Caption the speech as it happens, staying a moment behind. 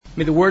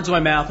May the words of my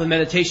mouth and the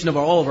meditation of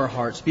all of our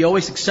hearts be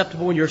always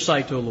acceptable in your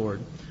sight, O Lord,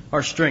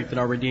 our strength and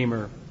our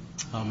Redeemer.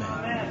 Amen.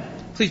 Amen.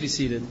 Please be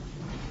seated.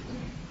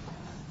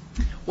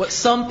 What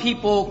some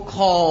people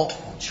call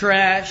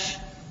trash,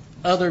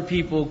 other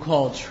people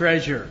call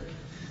treasure.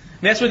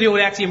 And that's where the old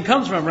axiom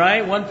comes from,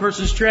 right? One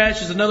person's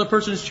trash is another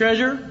person's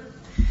treasure.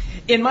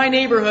 In my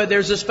neighborhood,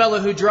 there's this fellow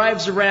who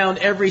drives around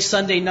every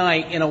Sunday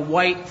night in a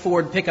white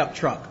Ford pickup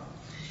truck.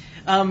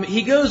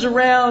 He goes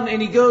around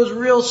and he goes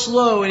real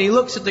slow and he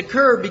looks at the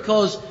curb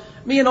because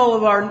me and all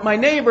of my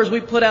neighbors,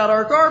 we put out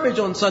our garbage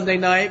on Sunday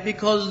night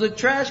because the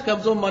trash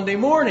comes on Monday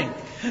morning.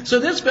 So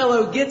this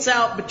fellow gets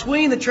out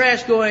between the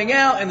trash going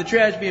out and the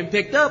trash being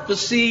picked up to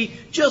see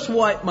just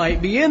what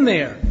might be in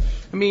there.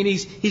 I mean,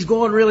 he's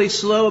going really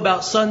slow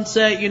about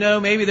sunset,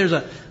 maybe there's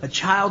a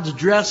child's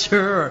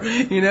dresser or,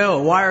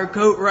 a wire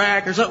coat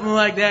rack or something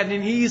like that.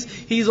 And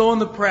he's on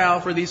the prowl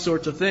for these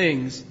sorts of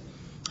things.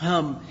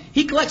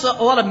 He collects a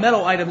lot of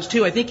metal items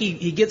too. I think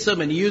he gets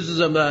them and he uses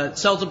them,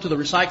 sells them to the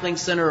recycling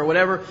center or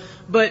whatever.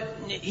 But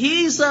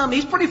he's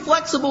pretty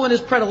flexible in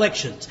his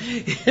predilections.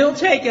 He'll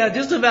take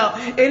just about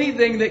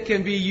anything that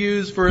can be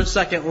used for a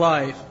second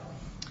life.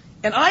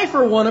 And I,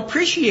 for one,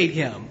 appreciate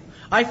him.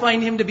 I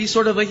find him to be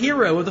sort of a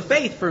hero of the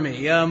faith for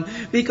me,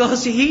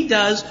 because he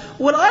does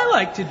what I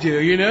like to do,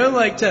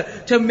 like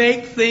to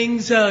make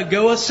things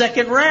go a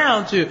second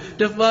round,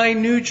 to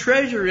find new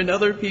treasure in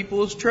other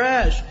people's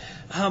trash.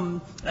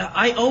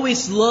 I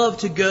always love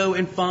to go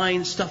and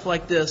find stuff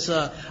like this.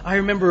 I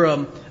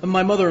remember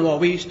my mother-in-law,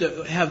 we used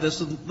to have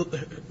this,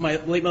 my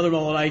late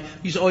mother-in-law and I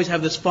used to always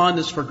have this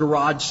fondness for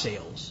garage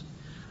sales.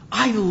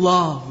 I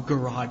love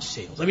garage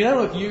sales. I mean, I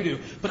don't know if you do,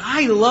 but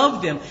I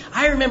love them.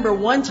 I remember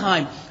one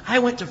time I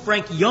went to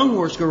Frank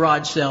Youngworth's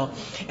garage sale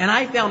and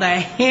I found a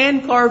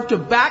hand-carved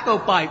tobacco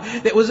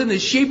pipe that was in the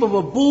shape of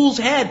a bull's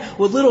head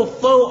with little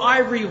faux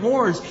ivory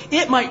horns.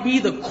 It might be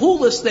the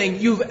coolest thing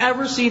you've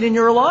ever seen in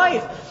your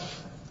life.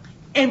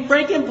 And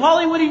Frank and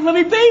Polly wouldn't even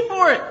let me pay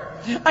for it.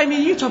 I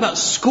mean, you talk about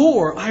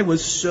score. I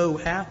was so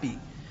happy.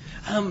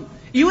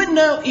 You would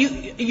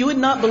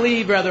not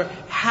believe,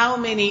 how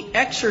many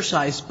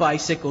exercise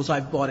bicycles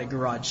I've bought at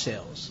garage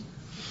sales.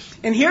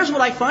 And here's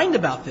what I find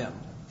about them.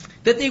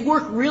 That they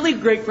work really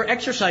great for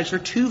exercise for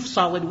 2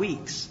 solid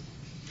weeks.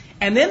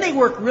 And then they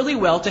work really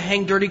well to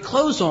hang dirty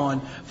clothes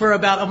on for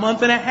about a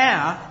month and a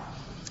half.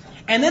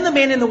 And then the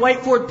man in the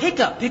white Ford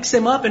pickup picks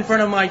them up in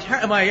front of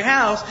my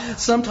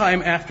house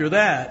sometime after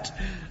that.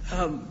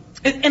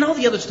 And all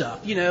the other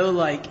stuff,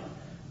 like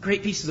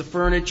great pieces of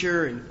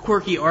furniture and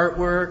quirky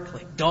artwork,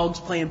 like dogs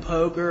playing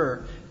poker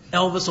or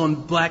Elvis on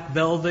black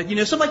velvet.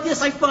 Stuff like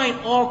this. I find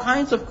all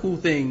kinds of cool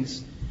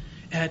things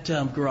at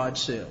garage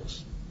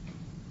sales.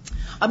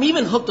 I'm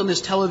even hooked on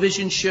this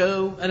television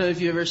show. I don't know if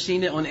you've ever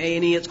seen it on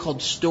A&E. It's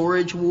called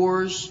Storage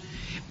Wars.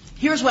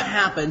 Here's what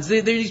happens. There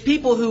are these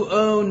people who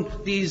own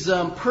these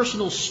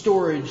personal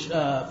storage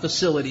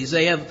facilities.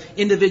 They have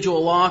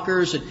individual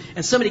lockers,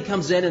 and somebody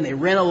comes in and they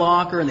rent a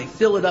locker and they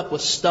fill it up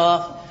with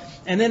stuff,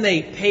 and then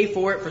they pay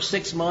for it for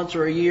 6 months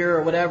or a year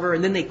or whatever,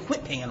 and then they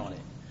quit paying on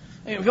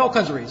it. For all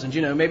kinds of reasons.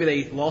 Maybe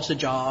they lost a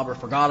job or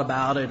forgot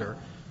about it or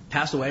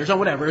passed away or something,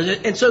 whatever.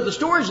 And so the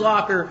storage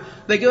locker,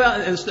 they go out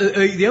and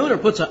the owner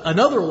puts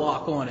another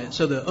lock on it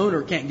so the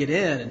owner can't get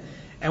in.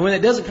 And when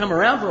it doesn't come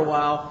around for a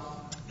while,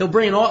 he'll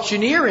bring an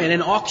auctioneer in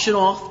and auction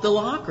off the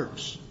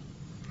lockers.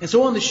 And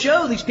so on the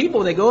show, these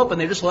people, they go up and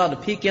they're just allowed to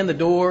peek in the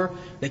door.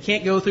 They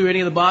can't go through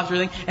any of the boxes or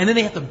anything. And then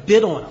they have to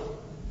bid on them.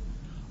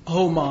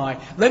 Oh my.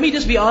 Let me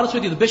just be honest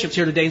with you. The bishop's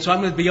here today, and so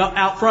I'm going to be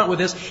out front with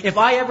this. If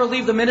I ever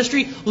leave the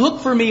ministry, look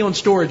for me on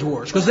Storage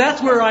Wars, because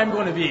that's where I'm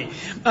going to be.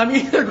 I'm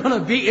either going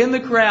to be in the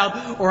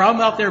crowd or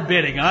I'm out there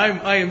bidding.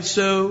 I am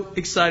so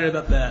excited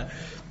about that.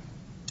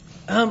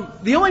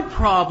 The only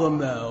problem,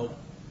 though,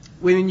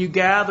 when you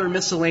gather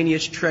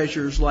miscellaneous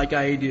treasures like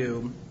I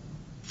do,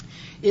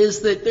 is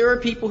that there are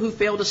people who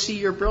fail to see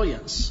your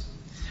brilliance.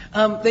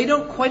 They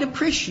don't quite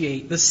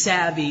appreciate the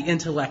savvy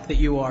intellect that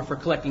you are for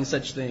collecting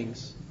such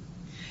things.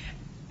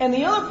 And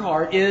the other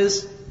part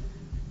is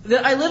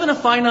that I live in a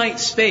finite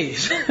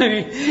space.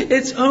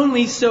 It's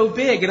only so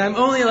big, and I'm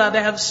only allowed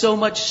to have so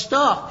much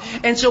stuff.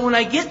 And so when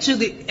I get to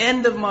the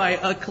end of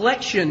my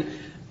collection,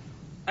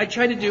 I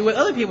try to do what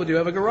other people do,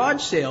 have a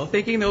garage sale,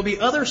 thinking there'll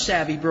be other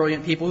savvy,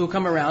 brilliant people who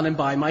come around and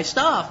buy my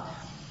stuff.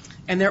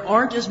 And there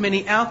aren't as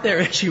many out there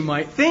as you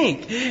might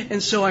think.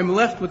 And so I'm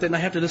left with it, and I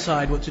have to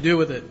decide what to do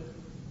with it.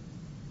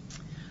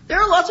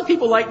 There are lots of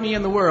people like me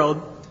in the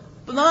world,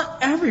 but not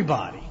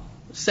everybody,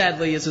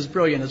 sadly, is as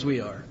brilliant as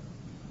we are.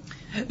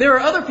 There are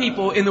other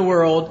people in the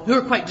world who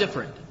are quite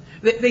different.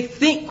 They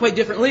think quite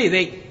differently.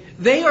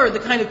 They are the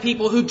kind of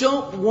people who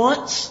don't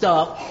want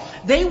stuff.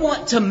 They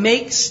want to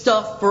make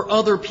stuff for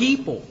other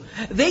people.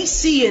 They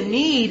see a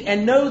need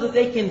and know that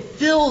they can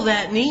fill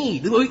that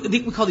need.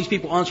 We call these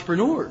people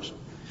entrepreneurs.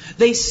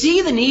 They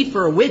see the need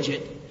for a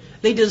widget.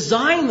 They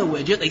design the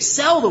widget. They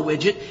sell the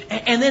widget.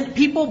 And then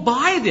people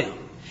buy them.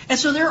 And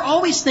so they're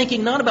always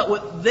thinking not about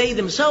what they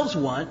themselves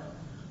want,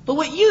 but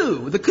what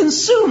you, the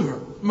consumer,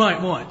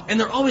 might want. And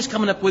they're always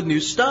coming up with new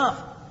stuff.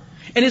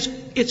 And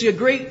it's a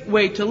great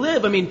way to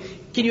live. I mean,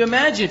 can you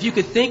imagine if you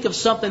could think of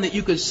something that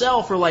you could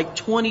sell for like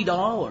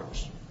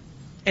 $20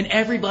 and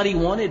everybody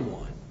wanted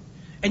one?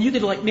 And you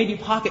could like maybe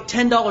pocket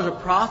 $10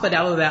 of profit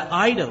out of that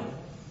item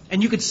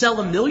and you could sell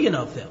 1 million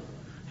of them.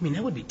 I mean,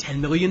 that would be $10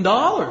 million,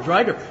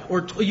 right?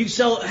 Or you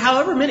sell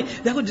however many.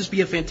 That would just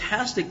be a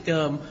fantastic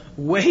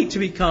way to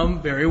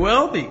become very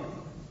wealthy.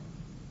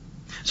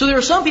 So there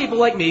are some people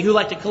like me who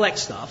like to collect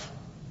stuff.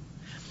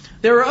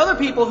 There are other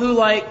people who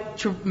like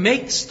to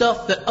make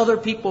stuff that other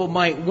people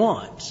might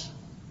want.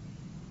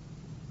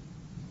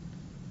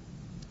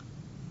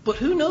 But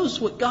who knows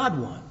what God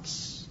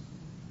wants?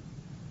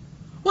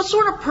 What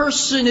sort of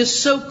person is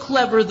so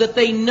clever that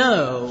they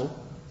know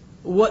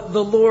what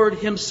the Lord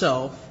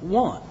Himself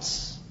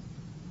wants?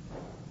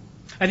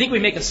 I think we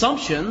make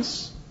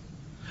assumptions.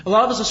 A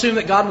lot of us assume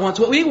that God wants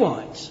what we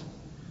want.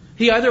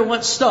 He either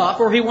wants stuff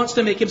or He wants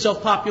to make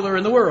Himself popular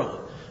in the world.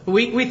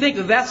 We think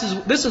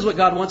that this is what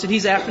God wants, and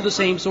He's after the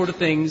same sort of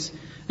things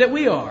that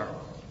we are.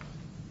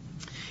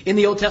 In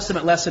the Old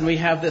Testament lesson, we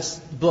have this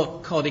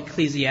book called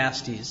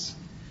Ecclesiastes.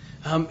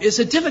 It's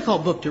a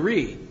difficult book to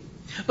read.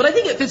 But I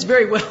think it fits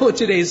very well with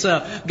today's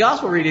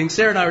gospel reading.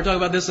 Sarah and I were talking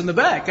about this in the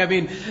back. I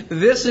mean,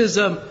 this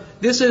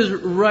is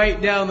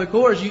right down the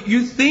course.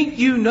 You think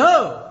you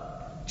know,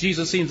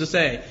 Jesus seems to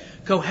say.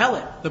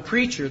 Kohelet, the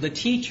preacher, the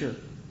teacher,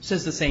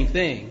 says the same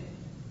thing.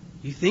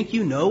 You think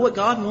you know what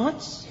God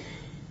wants?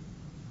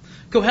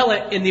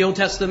 Kohelet in the Old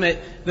Testament,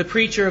 the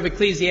preacher of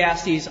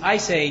Ecclesiastes, I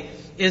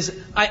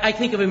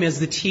think of him as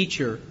the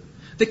teacher.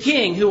 The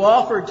king who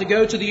offered to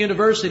go to the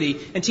university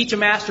and teach a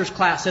master's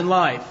class in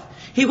life.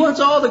 He wants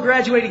all the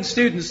graduating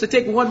students to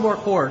take one more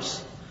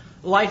course,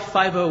 Life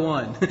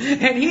 501.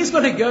 And he's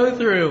going to go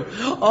through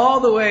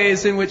all the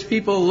ways in which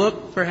people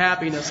look for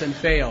happiness and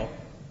fail.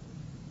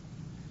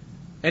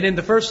 And in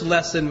the first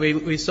lesson,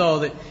 we saw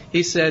that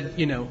he said,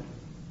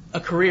 a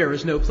career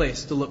is no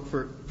place to look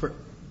for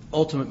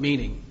ultimate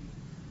meaning.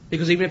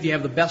 Because even if you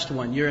have the best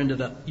one, you end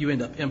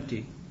up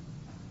empty.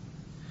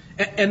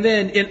 And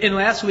then in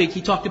last week,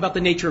 he talked about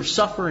the nature of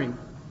suffering.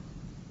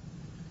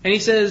 And he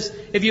says,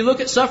 if you look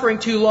at suffering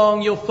too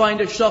long, you'll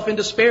find yourself in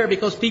despair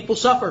because people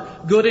suffer,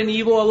 good and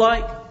evil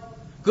alike.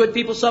 Good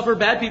people suffer,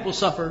 bad people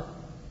suffer.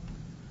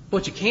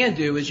 What you can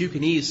do is you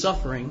can ease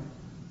suffering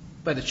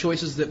by the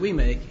choices that we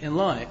make in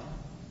life.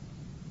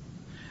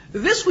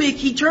 This week,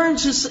 he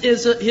turns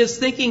his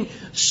thinking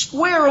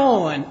square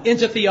on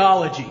into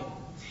theology.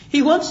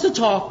 He wants to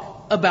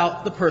talk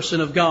about the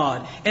person of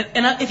God.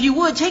 And if you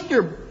would, take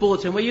your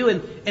bulletin, will you,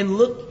 and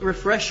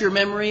refresh your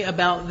memory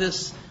about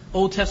this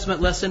Old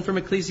Testament lesson from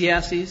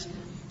Ecclesiastes.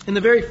 In the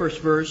very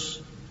first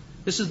verse,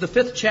 this is the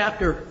 5th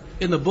chapter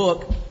in the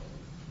book,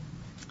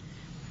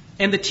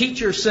 and the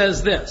teacher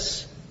says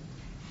this: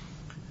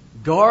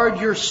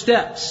 guard your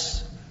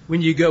steps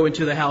when you go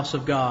into the house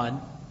of God.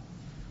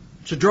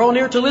 To draw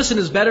near to listen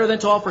is better than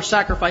to offer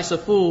sacrifice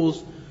of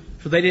fools,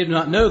 for they did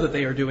not know that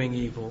they are doing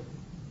evil.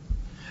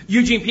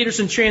 Eugene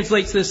Peterson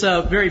translates this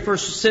very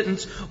first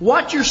sentence: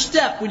 watch your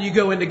step when you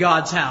go into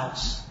God's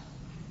house.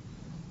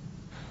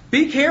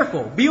 Be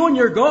careful. Be on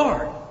your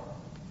guard.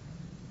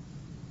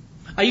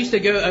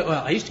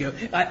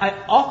 I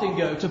often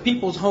go to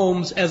people's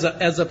homes as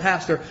a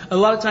pastor. A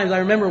lot of times I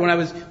remember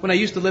when I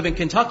used to live in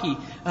Kentucky,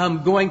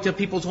 going to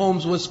people's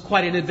homes was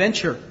quite an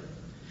adventure.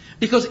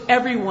 Because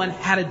everyone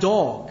had a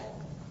dog.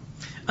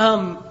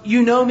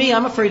 You know me,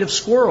 I'm afraid of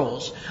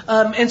squirrels.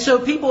 And so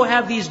people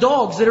have these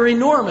dogs that are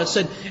enormous.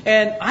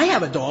 And I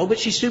have a dog, but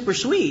she's super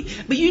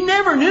sweet. But you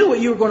never knew what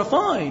you were going to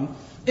find.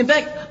 In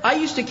fact, I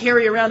used to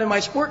carry around in my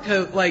sport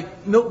coat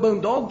like milk-bone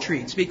dog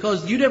treats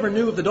because you never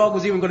knew if the dog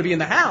was even going to be in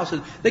the house.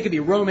 And they could be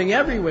roaming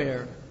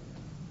everywhere.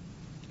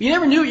 You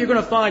never knew what you were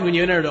going to find when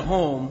you entered a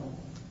home.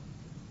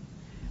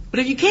 But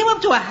if you came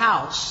up to a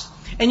house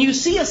and you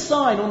see a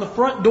sign on the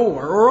front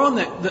door or on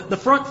the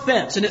front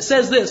fence and it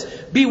says this: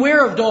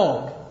 beware of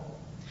dog.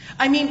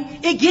 I mean,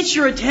 it gets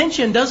your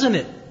attention, doesn't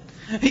it?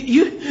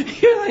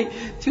 You're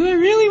like, do I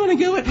really want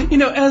to go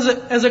in?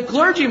 As a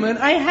clergyman,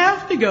 I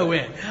have to go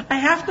in. I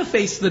have to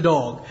face the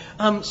dog.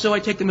 So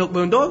I take the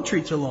milk-bone dog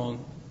treats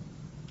along.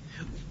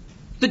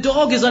 The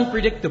dog is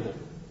unpredictable.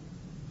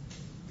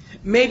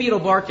 Maybe it'll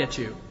bark at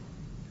you.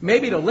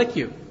 Maybe it'll lick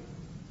you.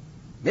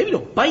 Maybe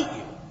it'll bite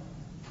you.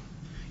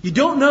 You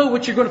don't know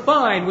what you're going to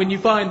find when you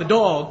find the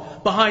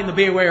dog behind the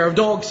beware of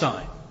dog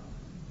sign.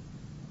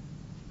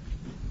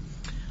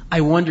 I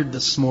wondered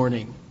this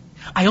morning.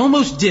 I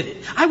almost did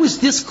it. I was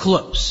this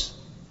close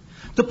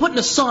to putting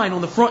a sign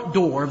on the front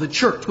door of the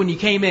church when you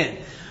came in.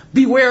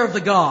 Beware of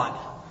the God.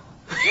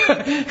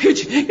 Can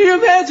you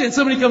imagine?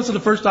 Somebody comes for the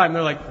first time and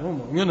they're like, oh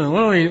my goodness,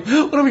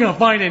 what are we going to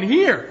find in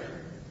here?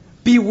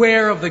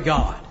 Beware of the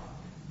God.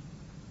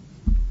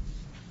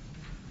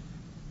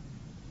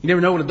 You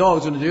never know what a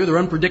dog's going to do. They're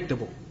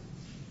unpredictable.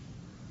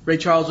 Ray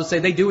Charles would say,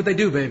 they do what they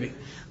do, baby.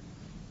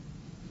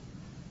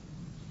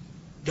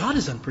 God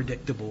is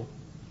unpredictable.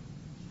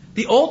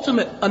 The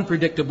ultimate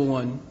unpredictable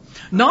one.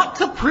 Not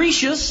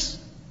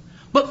capricious,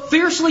 but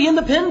fiercely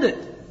independent.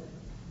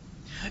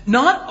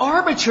 Not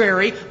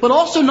arbitrary, but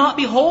also not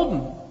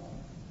beholden.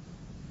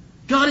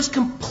 God is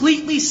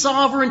completely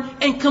sovereign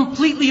and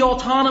completely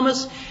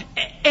autonomous.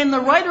 And the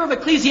writer of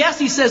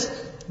Ecclesiastes says,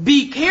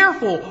 be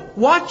careful,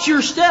 watch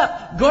your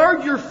step,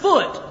 guard your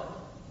foot.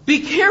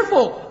 Be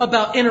careful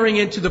about entering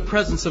into the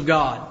presence of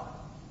God.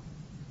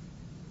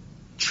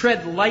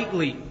 Tread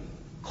lightly,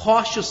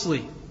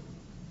 cautiously.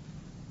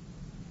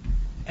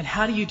 And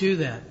how do you do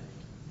that?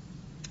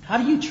 How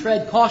do you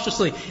tread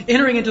cautiously,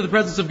 entering into the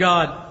presence of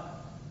God?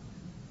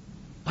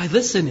 By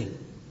listening.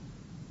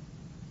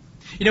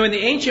 You know, in the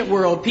ancient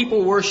world,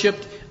 people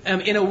worshipped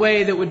in a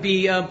way that would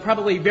be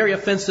probably very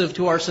offensive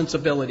to our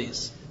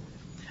sensibilities.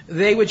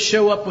 They would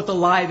show up with a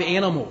live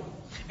animal,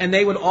 and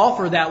they would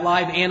offer that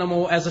live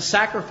animal as a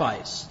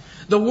sacrifice.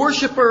 The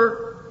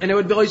worshiper, and it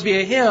would always be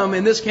a him,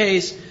 in this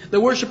case,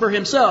 the worshiper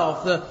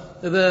himself,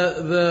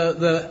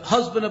 the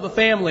husband of a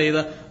family,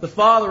 the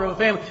father of a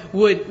family,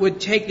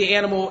 would take the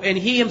animal, and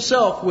he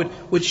himself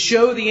would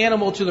show the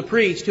animal to the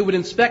priest, who would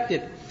inspect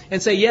it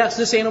and say, yes,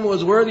 this animal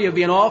is worthy of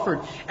being offered.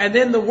 And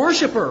then the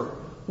worshiper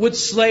would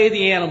slay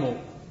the animal.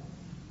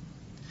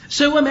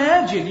 So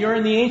imagine you're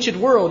in the ancient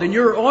world and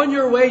you're on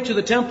your way to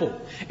the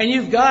temple, and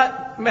you've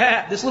got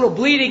this little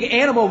bleeding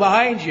animal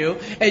behind you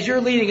as you're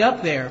leading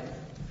up there.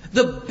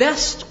 The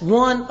best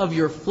one of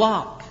your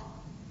flock.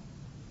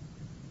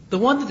 The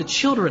one that the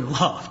children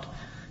loved,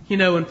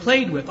 and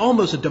played with,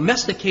 almost a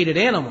domesticated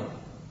animal.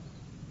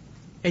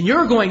 And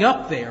you're going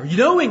up there,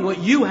 knowing what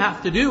you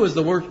have to do as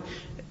the work,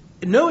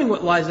 knowing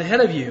what lies ahead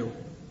of you,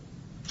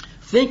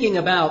 thinking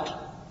about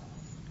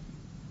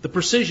the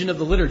precision of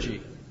the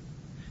liturgy,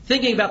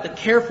 thinking about the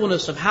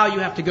carefulness of how you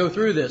have to go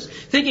through this,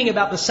 thinking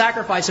about the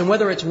sacrifice and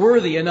whether it's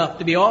worthy enough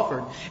to be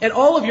offered. And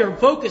all of your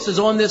focus is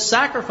on this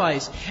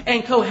sacrifice.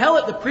 And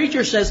Kohelet, the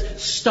preacher, says,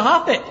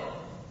 stop it.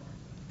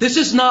 This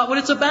is not what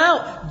it's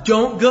about.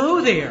 Don't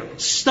go there.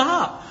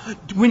 Stop.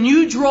 When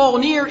you draw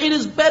near, it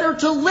is better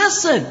to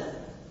listen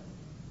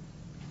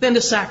than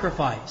to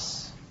sacrifice.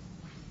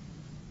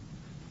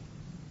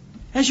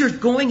 As you're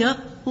going up,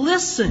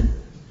 listen.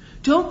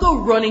 Don't go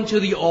running to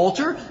the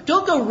altar.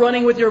 Don't go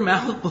running with your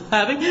mouth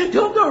blabbing.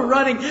 Don't go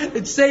running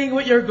and saying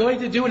what you're going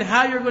to do and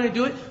how you're going to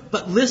do it.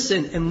 But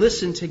listen, and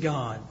listen to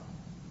God.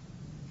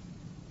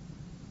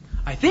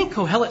 I think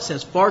Kohelet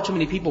says far too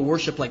many people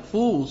worship like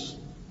fools.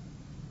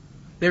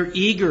 They're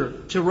eager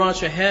to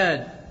rush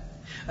ahead.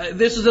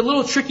 This is a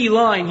little tricky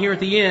line here at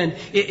the end.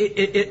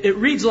 It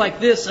reads like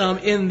this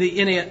in the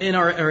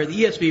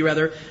ESV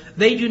rather.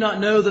 They do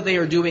not know that they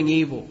are doing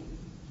evil.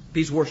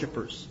 These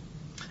worshipers.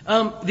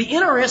 The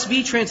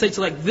NRSV translates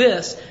it like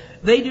this.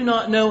 They do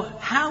not know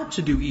how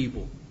to do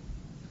evil.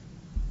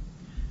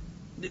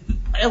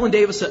 Ellen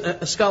Davis,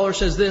 a scholar,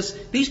 says this.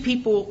 These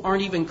people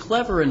aren't even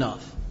clever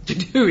enough to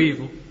do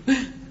evil.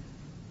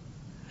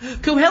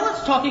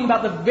 Kohelet's talking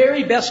about the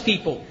very best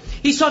people.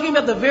 He's talking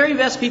about the very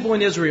best people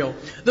in Israel.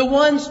 The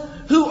ones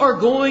who are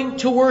going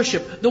to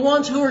worship. The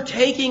ones who are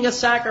taking a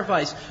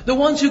sacrifice. The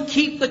ones who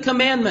keep the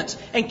commandments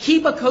and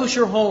keep a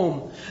kosher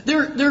home.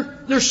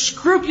 They're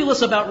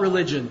scrupulous about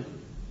religion.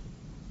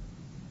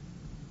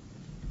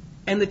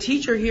 And the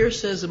teacher here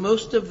says that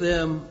most of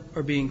them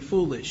are being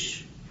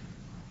foolish.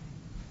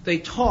 They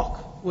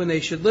talk when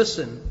they should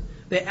listen.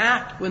 They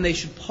act when they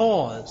should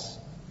pause.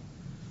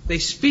 They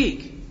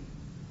speak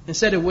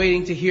instead of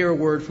waiting to hear a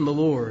word from the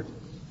Lord.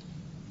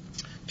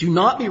 Do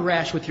not be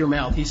rash with your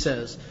mouth, he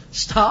says.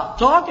 Stop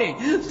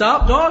talking.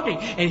 Stop talking.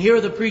 And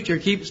here the preacher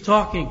keeps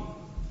talking.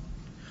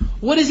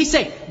 What does he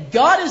say?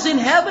 God is in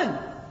heaven,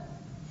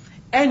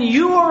 and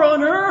you are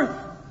on earth.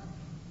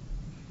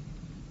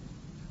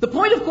 The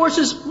point, of course,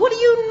 is what do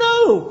you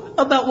know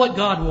about what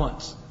God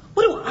wants?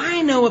 What do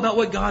I know about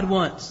what God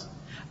wants?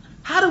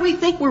 How do we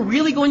think we're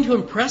really going to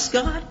impress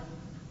God?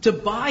 To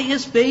buy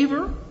His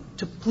favor?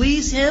 To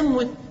please Him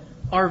with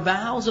our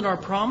vows and our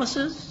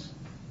promises?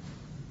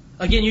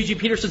 Again, Eugene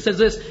Peterson says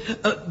this,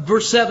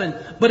 verse 7,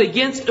 but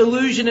against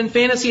illusion and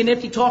fantasy and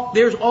empty talk,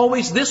 there's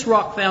always this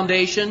rock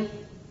foundation.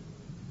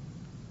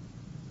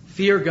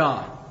 Fear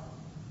God.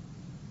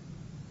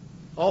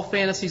 All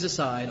fantasies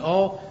aside,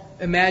 all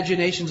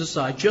imaginations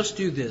aside, just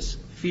do this.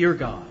 Fear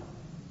God.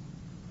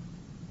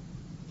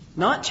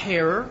 Not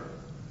terror,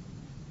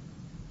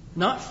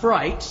 not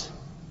fright,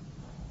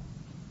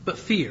 but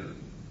fear.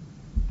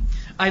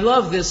 I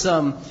love this,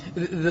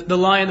 the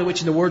Lion, the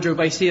Witch, and the Wardrobe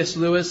by C.S.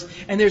 Lewis.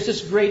 And there's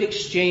this great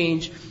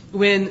exchange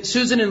when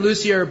Susan and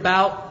Lucy are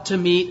about to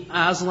meet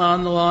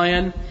Aslan the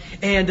lion,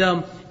 and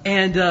Mr.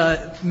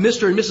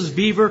 and Mrs.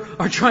 Beaver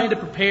are trying to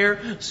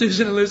prepare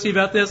Susan and Lucy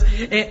about this.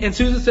 And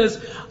Susan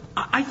says,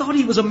 I thought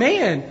he was a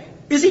man.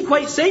 Is he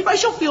quite safe? I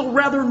shall feel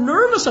rather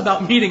nervous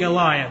about meeting a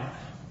lion.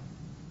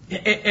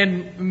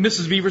 And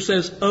Mrs. Beaver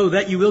says, oh,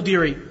 that you will,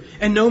 dearie.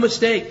 And no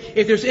mistake,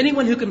 if there's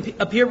anyone who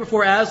can appear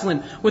before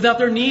Aslan without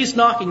their knees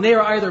knocking, they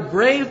are either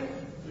brave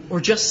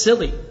or just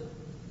silly.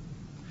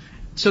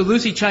 So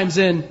Lucy chimes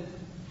in,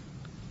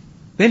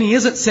 then he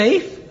isn't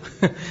safe?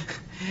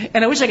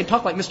 And I wish I could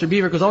talk like Mr.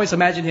 Beaver, because I always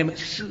imagine him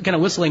kind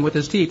of whistling with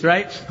his teeth,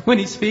 right? When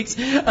he speaks.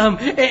 And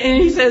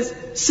he says,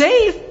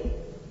 safe?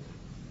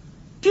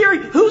 Dearie,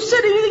 who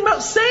said anything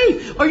about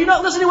safe? Are you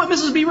not listening to what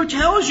Mrs. Beaver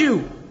tells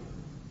you?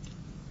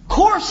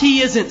 course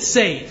He isn't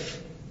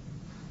safe.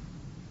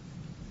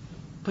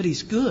 But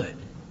He's good.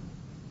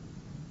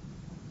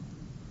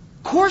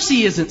 Of course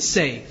He isn't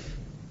safe.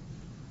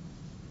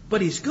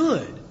 But He's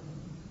good.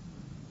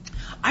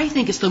 I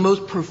think it's the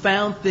most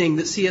profound thing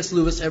that C.S.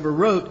 Lewis ever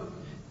wrote,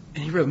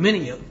 and he wrote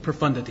many of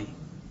profundity.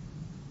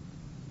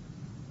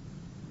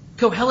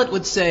 Kohelet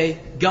would say,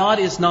 God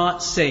is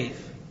not safe,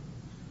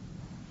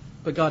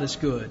 but God is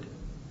good.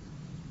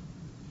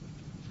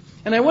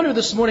 And I wonder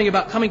this morning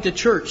about coming to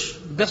church,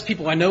 the best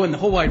people I know in the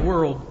whole wide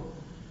world.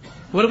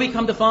 What do we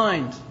come to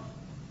find?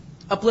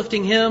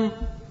 Uplifting hymn,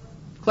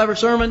 clever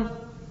sermon,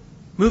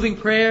 moving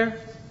prayer.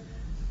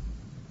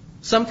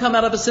 Some come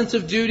out of a sense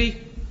of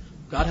duty.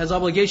 God has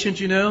obligations,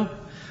 you know.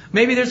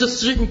 Maybe there's a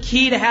certain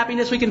key to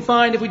happiness we can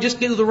find if we just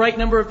get the right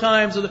number of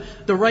times or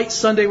the right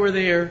Sunday we're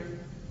there.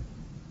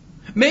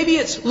 Maybe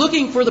it's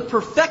looking for the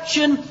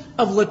perfection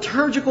of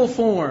liturgical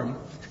form.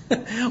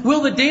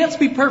 Will the dance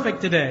be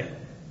perfect today?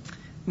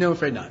 No, I'm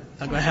afraid not.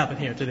 Not going to happen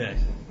here today.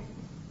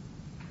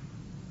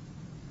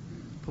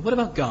 But what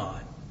about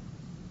God?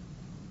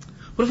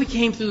 What if we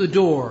came through the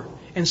door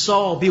and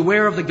saw,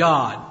 beware of the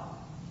God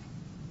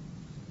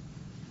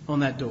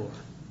on that door?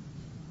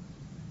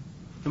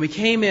 And we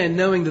came in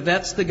knowing that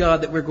that's the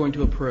God that we're going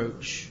to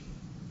approach.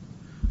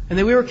 And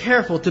that we were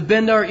careful to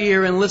bend our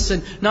ear and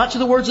listen, not to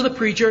the words of the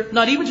preacher,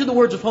 not even to the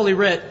words of Holy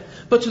Writ,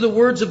 but to the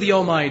words of the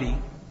Almighty.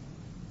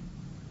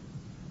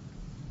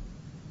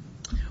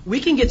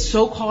 We can get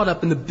so caught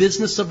up in the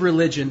business of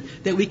religion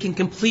that we can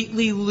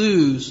completely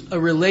lose a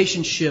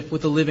relationship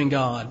with the living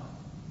God.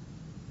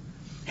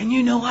 And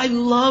you know, I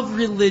love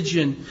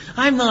religion.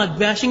 I'm not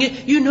bashing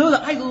it. You know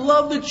that I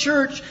love the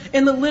church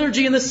and the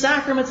liturgy and the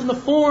sacraments and the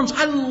forms.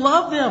 I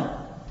love them.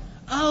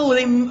 Oh,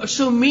 they are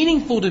so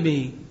meaningful to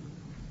me.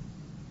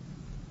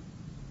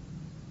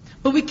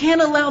 But we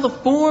can't allow the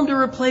form to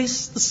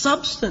replace the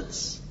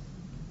substance.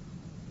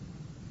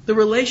 The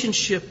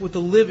relationship with the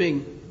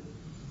living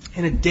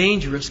and a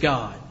dangerous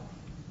God.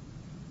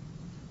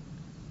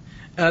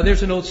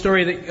 There's an old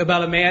story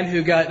about a man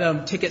who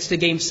got tickets to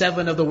Game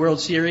 7 of the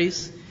World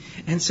Series.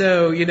 And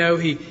so, you know,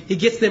 he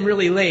gets them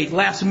really late,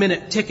 last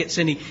minute tickets,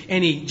 and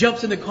he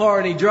jumps in the car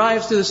and he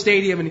drives to the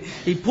stadium and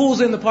he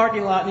pulls in the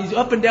parking lot and he's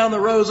up and down the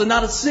rows and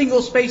not a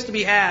single space to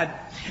be had.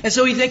 And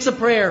so he makes a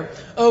prayer.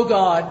 Oh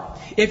God,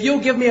 if you'll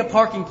give me a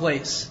parking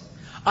place,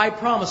 I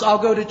promise I'll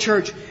go to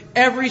church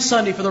every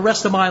Sunday for the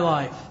rest of my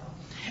life.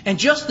 And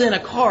just then a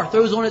car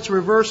throws on its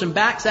reverse and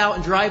backs out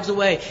and drives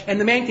away. And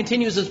the man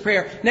continues his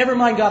prayer. Never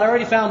mind, God, I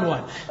already found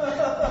one.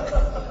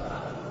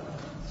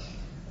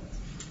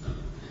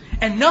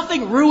 And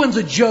nothing ruins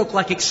a joke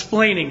like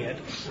explaining it.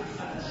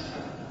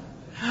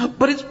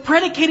 But it's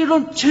predicated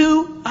on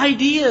two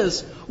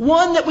ideas.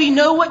 One, that we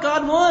know what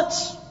God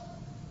wants.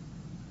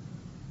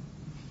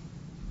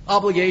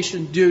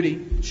 Obligation,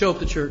 duty, show up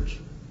to church.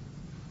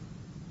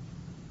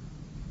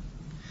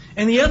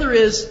 And the other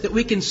is that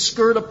we can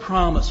skirt a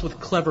promise with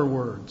clever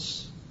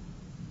words.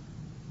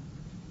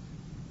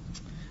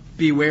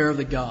 Beware of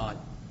the God.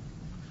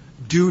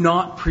 Do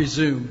not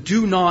presume.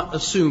 Do not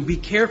assume. Be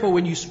careful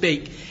when you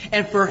speak.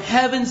 And for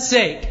heaven's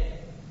sake,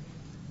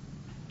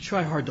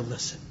 try hard to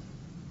listen.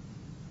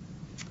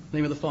 In the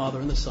name of the Father,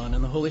 and the Son,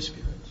 and the Holy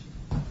Spirit.